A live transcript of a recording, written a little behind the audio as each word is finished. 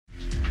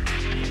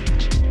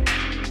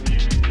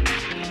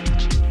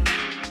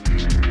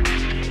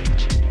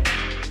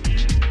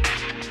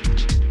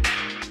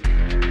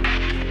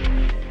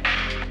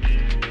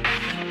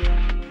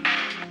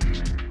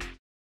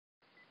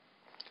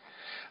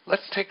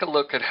take a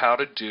look at how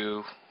to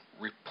do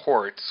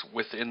reports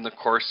within the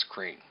course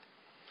screen.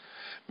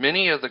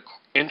 Many of the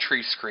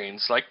entry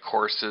screens, like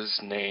courses,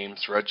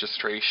 names,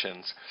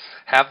 registrations,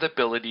 have the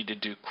ability to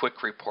do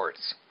quick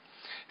reports.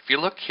 If you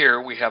look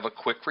here, we have a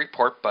quick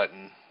report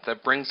button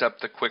that brings up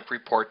the quick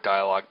report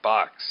dialog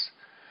box.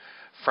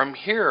 From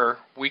here,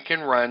 we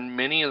can run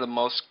many of the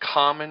most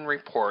common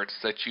reports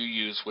that you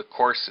use with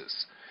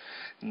courses.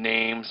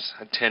 Names,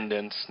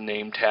 attendance,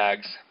 name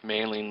tags,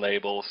 mailing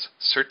labels,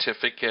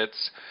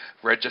 certificates,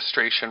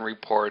 registration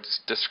reports,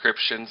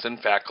 descriptions, and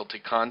faculty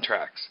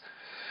contracts.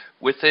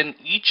 Within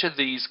each of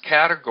these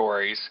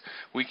categories,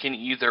 we can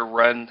either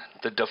run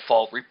the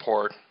default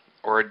report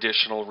or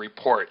additional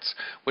reports,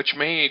 which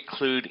may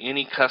include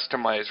any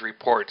customized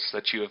reports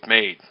that you have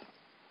made.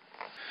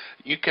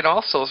 You can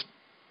also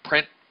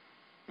print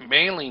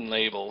mailing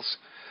labels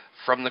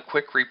from the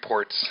quick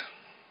reports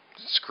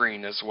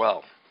screen as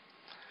well.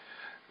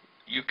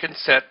 You can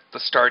set the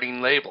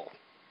starting label.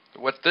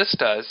 What this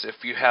does,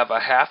 if you have a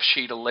half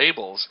sheet of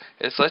labels,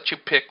 is let you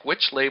pick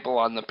which label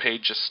on the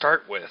page to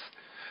start with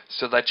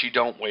so that you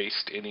don't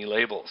waste any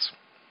labels.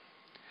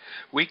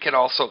 We can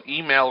also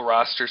email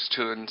rosters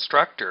to an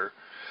instructor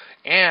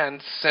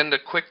and send a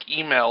quick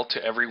email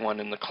to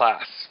everyone in the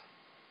class.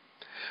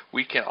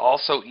 We can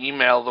also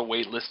email the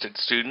waitlisted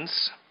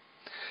students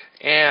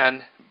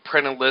and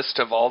print a list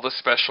of all the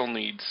special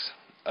needs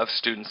of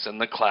students in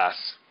the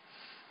class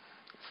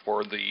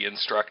for the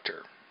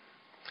instructor.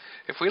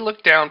 If we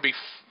look down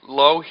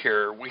below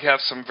here, we have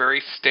some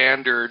very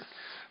standard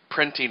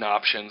printing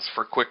options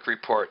for quick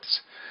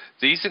reports.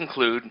 These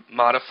include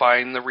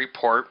modifying the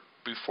report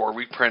before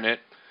we print it,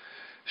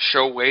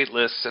 show wait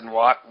lists and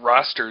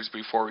rosters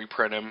before we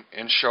print them,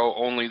 and show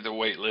only the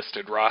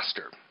waitlisted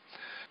roster.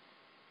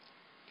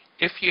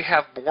 If you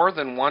have more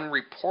than one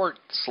report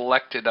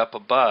selected up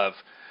above,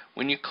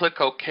 when you click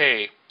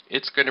OK,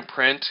 it's going to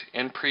print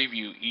and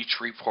preview each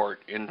report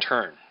in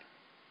turn.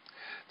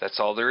 That's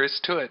all there is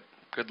to it.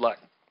 Good luck.